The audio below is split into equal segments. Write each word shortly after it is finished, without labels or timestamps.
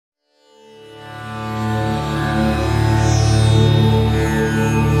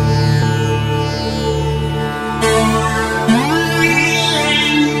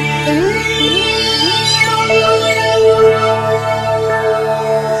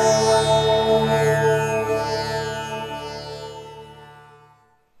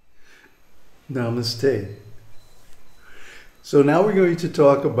Namaste. So now we're going to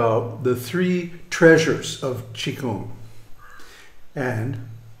talk about the three treasures of Qigong. And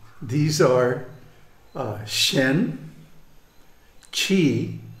these are Shen,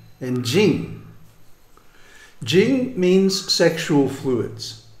 Qi, and Jing. Jing means sexual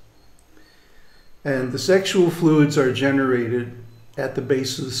fluids. And the sexual fluids are generated at the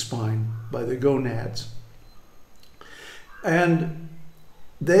base of the spine by the gonads. And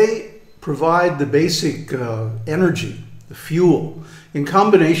they provide the basic energy, the fuel, in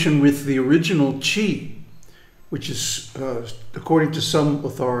combination with the original Qi, which is, according to some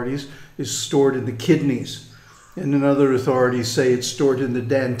authorities, is stored in the kidneys. And in other authorities say it's stored in the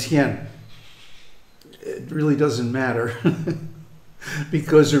dantian. It really doesn't matter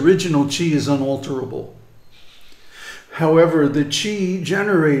because original Qi is unalterable. However, the Qi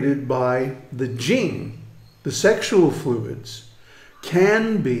generated by the Jing, the sexual fluids,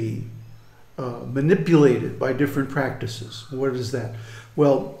 can be manipulated by different practices. What is that?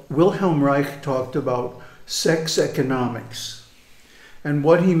 Well, Wilhelm Reich talked about sex economics. And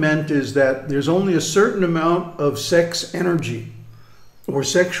what he meant is that there's only a certain amount of sex energy or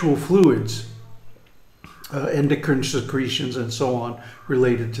sexual fluids, endocrine secretions and so on,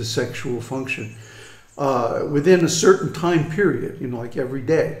 related to sexual function within a certain time period, you know, like every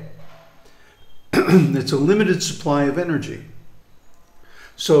day. It's a limited supply of energy.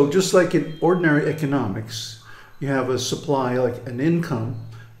 So just like in ordinary economics, you have a supply, like an income,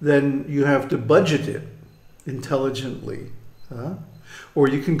 then you have to budget it intelligently, or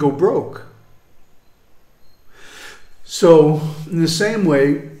you can go broke. So in the same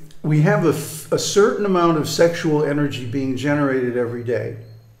way, we have a certain amount of sexual energy being generated every day.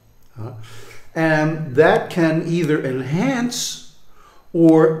 And that can either enhance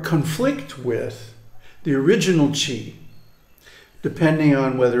or conflict with the original Qi, depending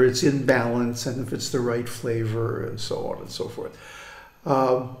on whether it's in balance and if it's the right flavor and so on and so forth.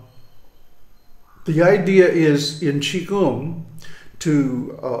 The idea is in Qigong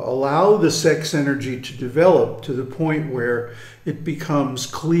to allow the sex energy to develop to the point where it becomes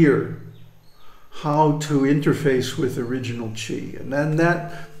clear how to interface with original Qi. And then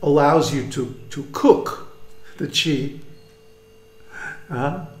that allows you to cook the Qi.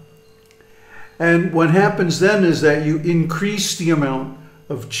 And what happens then is that you increase the amount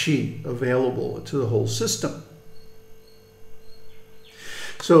of Qi available to the whole system.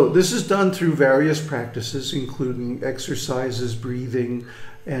 So this is done through various practices, including exercises, breathing,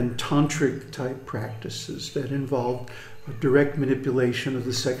 and tantric type practices that involve direct manipulation of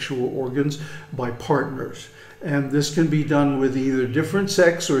the sexual organs by partners. And this can be done with either different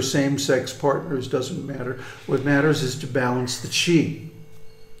sex or same-sex partners, doesn't matter. What matters is to balance the Qi.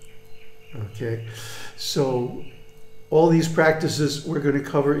 Okay, so all these practices we're going to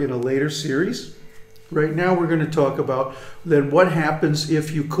cover in a later series. Right now we're going to talk about then what happens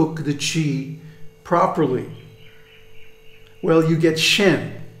if you cook the Qi properly. Well, you get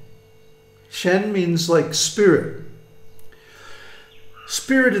Shen. Shen means like spirit.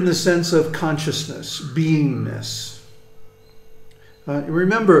 Spirit in the sense of consciousness, beingness.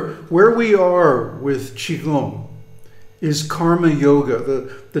 Remember, where we are with Qigong is karma yoga,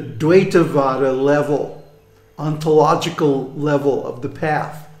 the Dvaita-vāda level, ontological level of the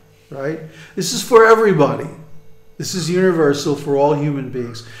path, right? This is for everybody. This is universal for all human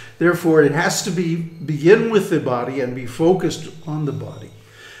beings. Therefore, it has to begin with the body and be focused on the body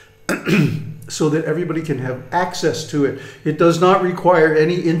so that everybody can have access to it. It does not require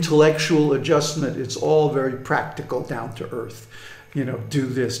any intellectual adjustment. It's all very practical, down to earth. You know, do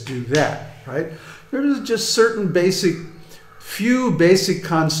this, do that, right? There's just certain few basic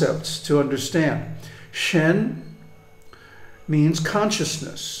concepts to understand. Shen means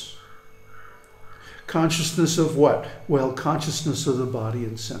consciousness. Consciousness of what? Well, consciousness of the body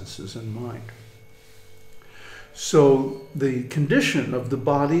and senses and mind. So the condition of the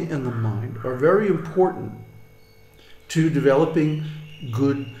body and the mind are very important to developing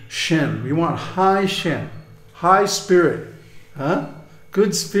good Shen. We want high Shen, high spirit,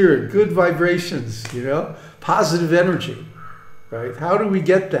 good spirit, good vibrations, you know, positive energy, right? How do we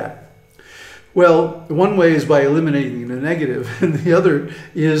get that? Well, one way is by eliminating the negative, and the other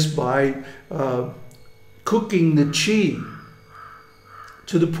is by cooking the Qi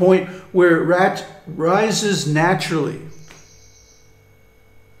to the point where it rises naturally.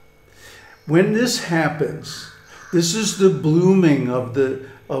 When this happens, this is the blooming of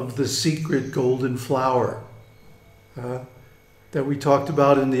the secret golden flower that we talked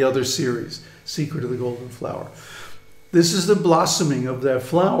about in the other series, Secret of the Golden Flower. This is the blossoming of that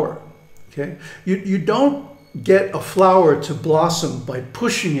flower. Okay, you don't get a flower to blossom by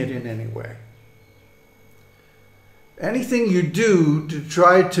pushing it in any way. Anything you do to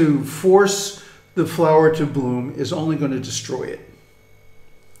try to force the flower to bloom is only going to destroy it.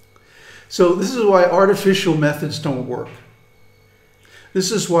 So this is why artificial methods don't work.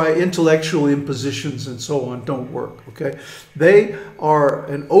 This is why intellectual impositions and so on don't work, okay? They are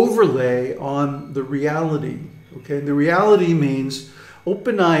an overlay on the reality, okay? The reality means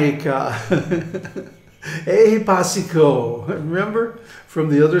opanayika, ehipasiko. Remember from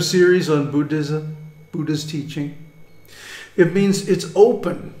the other series on Buddhism, Buddha's teaching? It means it's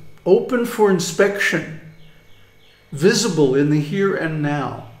open, open for inspection, visible in the here and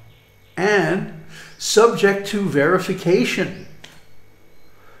now, and subject to verification.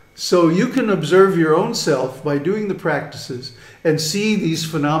 So you can observe your own self by doing the practices and see these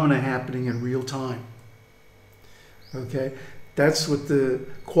phenomena happening in real time. Okay? That's what the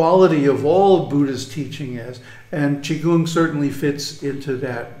quality of all of Buddha's teaching is. And Qigong certainly fits into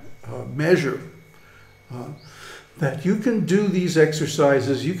that measure. That you can do these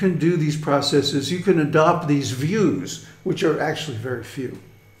exercises, you can do these processes, you can adopt these views, which are actually very few.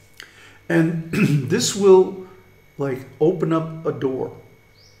 And this will like open up a door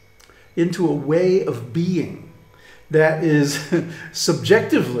into a way of being that is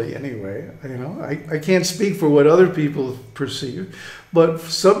subjectively, anyway, you know, I can't speak for what other people perceive, but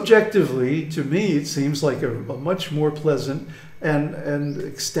subjectively, to me, it seems like a much more pleasant and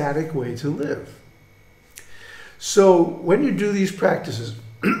ecstatic way to live. So when you do these practices,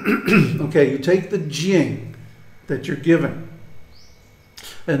 okay, you take the Jing that you're given,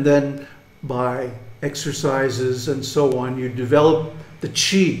 and then by exercises and so on, you develop the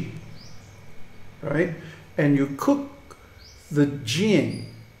Qi, right? And you cook the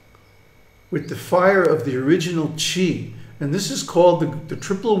Jing with the fire of the original Qi, and this is called the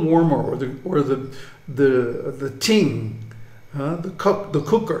triple warmer, or the ting, the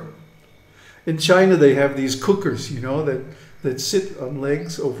cooker. In China, they have these cookers, you know, that sit on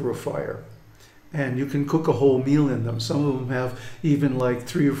legs over a fire. And you can cook a whole meal in them. Some of them have even like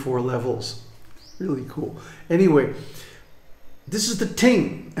 3 or 4 levels. Really cool. Anyway, this is the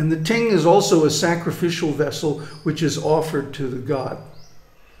ting. And the ting is also a sacrificial vessel which is offered to the god.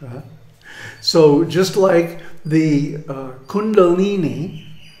 So just like the kundalini,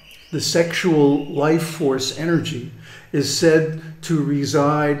 the sexual life force energy, is said to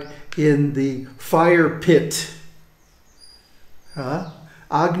reside in the fire pit,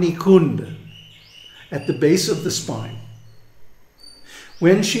 Agni Kund, at the base of the spine.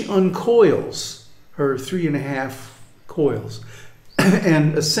 When she uncoils her 3.5 coils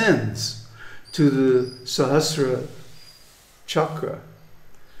and ascends to the Sahasrara chakra,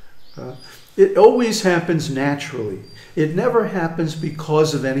 it always happens naturally. It never happens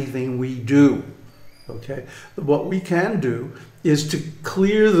because of anything we do. Okay? What we can do is to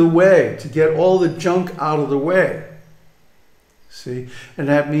clear the way, to get all the junk out of the way. See? And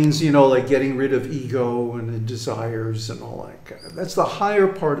that means, you know, like getting rid of ego and the desires and all that kind of. That's the higher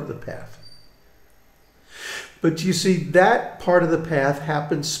part of the path. But you see, that part of the path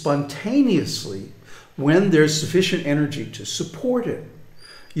happens spontaneously when there's sufficient energy to support it.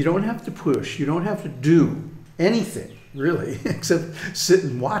 You don't have to push. You don't have to do anything, really, except sit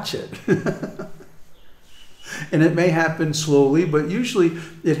and watch it. And it may happen slowly, but usually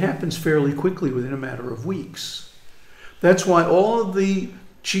it happens fairly quickly within a matter of weeks. That's why all of the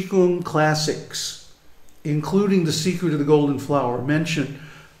Qigong classics, including The Secret of the Golden Flower, mention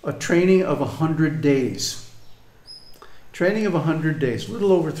a training of 100 days. Training of 100 days, a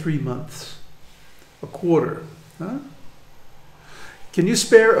little over 3 months, a quarter. Huh? Can you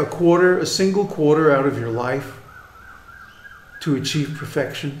spare a quarter, a single quarter out of your life to achieve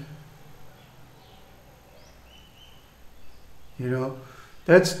perfection? You know,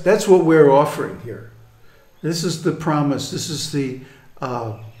 that's what we're offering here. This is the promise. This is the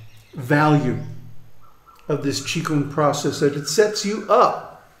value of this Qigong process, that it sets you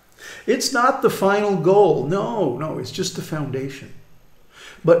up. It's not the final goal. No, it's just the foundation.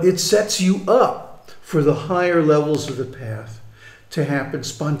 But it sets you up for the higher levels of the path to happen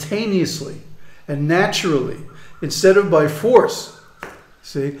spontaneously and naturally instead of by force.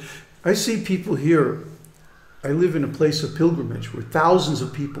 See, I see people here. I live in a place of pilgrimage where thousands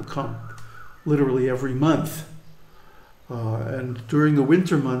of people come, literally every month. And during the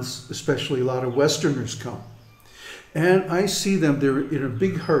winter months, especially, a lot of Westerners come. And I see them, they're in a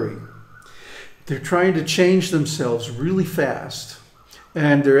big hurry. They're trying to change themselves really fast.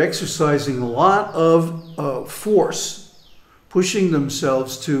 And they're exercising a lot of force, pushing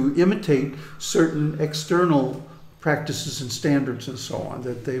themselves to imitate certain external practices and standards and so on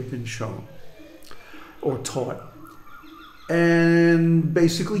that they've been shown or taught, and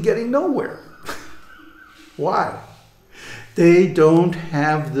basically getting nowhere. Why? They don't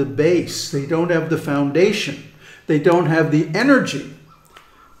have the base. They don't have the foundation. They don't have the energy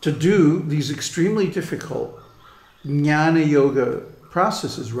to do these extremely difficult jnana yoga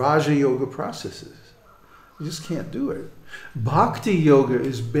processes, raja yoga processes. You just can't do it. Bhakti yoga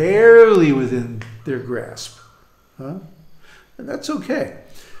is barely within their grasp. Huh? And that's okay,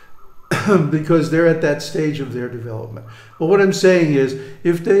 because they're at that stage of their development. But what I'm saying is,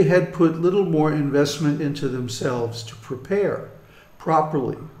 if they had put little more investment into themselves to prepare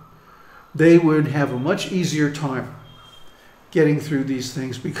properly, they would have a much easier time getting through these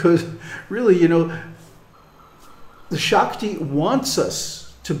things, because really, you know, the Shakti wants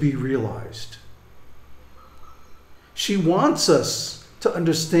us to be realized. She wants us to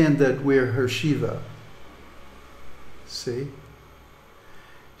understand that we're her Shiva. See?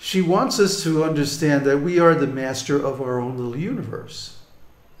 She wants us to understand that we are the master of our own little universe.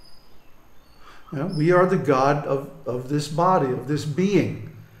 You know, we are the God of this body, of this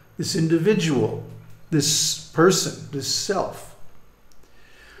being, this individual, this person, this self.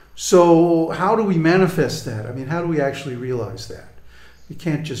 So how do we manifest that? I mean, how do we actually realize that? It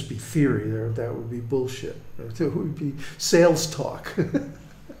can't just be theory. That would be bullshit. It would be sales talk. And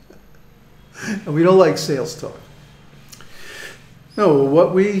we don't like sales talk. No,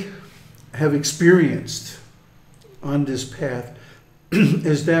 what we have experienced on this path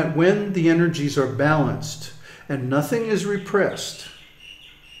is that when the energies are balanced and nothing is repressed,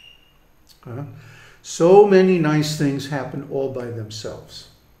 so many nice things happen all by themselves.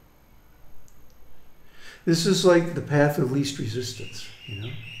 This is like the path of least resistance, you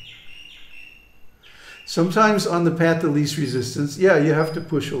know. Sometimes on the path of least resistance, yeah, you have to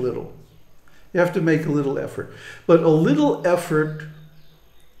push a little. You have to make a little effort. But a little effort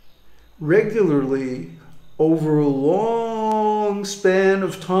regularly over a long span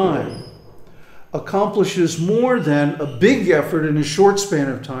of time accomplishes more than a big effort in a short span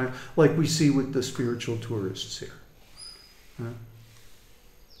of time, like we see with the spiritual tourists here.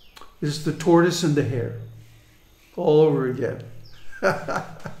 This is the tortoise and the hare, all over again.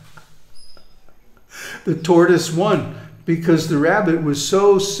 The tortoise won because the rabbit was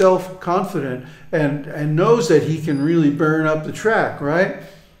so self-confident and knows that he can really burn up the track, right?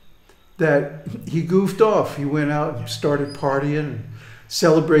 That he goofed off. He went out and started partying and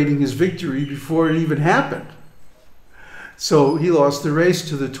celebrating his victory before it even happened. So he lost the race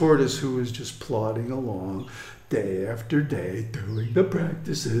to the tortoise, who was just plodding along day after day, doing the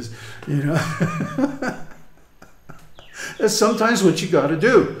practices, you know. That's sometimes what you got to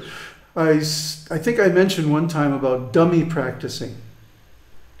do. I think I mentioned one time about dummy practicing.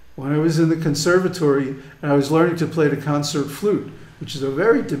 When I was in the conservatory and I was learning to play the concert flute, which is a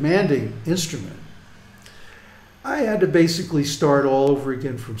very demanding instrument, I had to basically start all over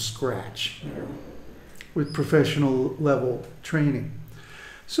again from scratch, you know, with professional level training.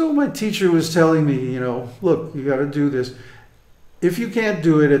 So my teacher was telling me, you know, look, you got to do this. If you can't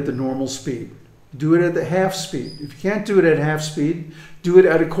do it at the normal speed, do it at the half speed. If you can't do it at half speed, do it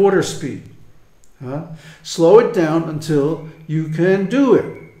at a quarter speed. Slow it down until you can do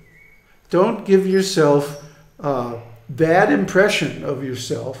it. Don't give yourself a bad impression of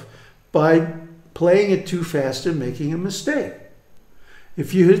yourself by playing it too fast and making a mistake.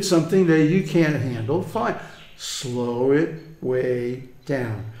 If you hit something that you can't handle, fine. Slow it way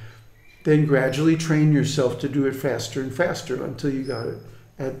down. Then gradually train yourself to do it faster and faster until you got it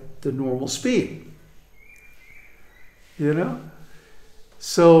at the normal speed. You know?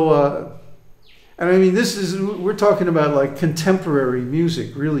 So, and I mean, we're talking about like contemporary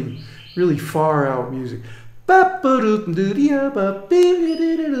music, really, really far out music.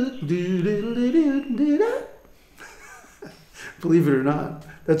 Believe it or not,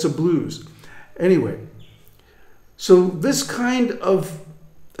 that's a blues. Anyway, so this kind of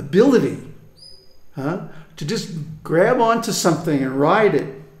ability, to just grab onto something and ride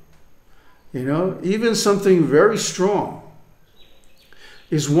it, you know, even something very strong,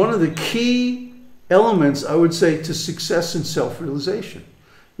 is one of the key elements, I would say, to success and self-realization.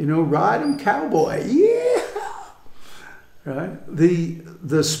 You know, ride 'em, cowboy, yeah! Right?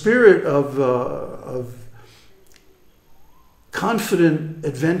 The spirit of confident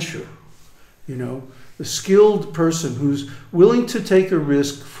adventure, you know, the skilled person who's willing to take a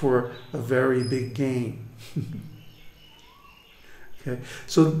risk for a very big gain. Okay,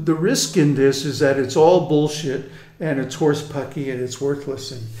 so the risk in this is that it's all bullshit and it's horse-pucky and it's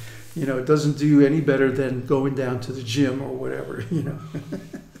worthless, and you know, it doesn't do you any better than going down to the gym or whatever, you know.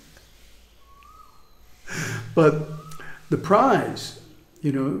 But the prize,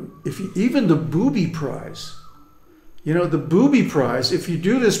 you know, even the booby prize, you know, the booby prize, if you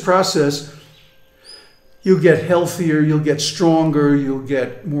do this process, you'll get healthier, you'll get stronger, you'll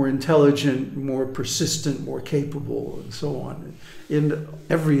get more intelligent, more persistent, more capable, and so on, in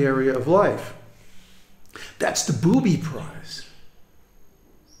every area of life. That's the booby prize.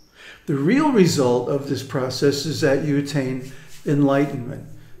 The real result of this process is that you attain enlightenment,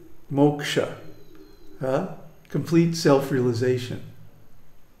 moksha, complete self-realization.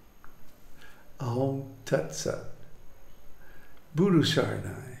 Ahom Tat Sat. Buddha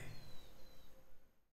Sharanai.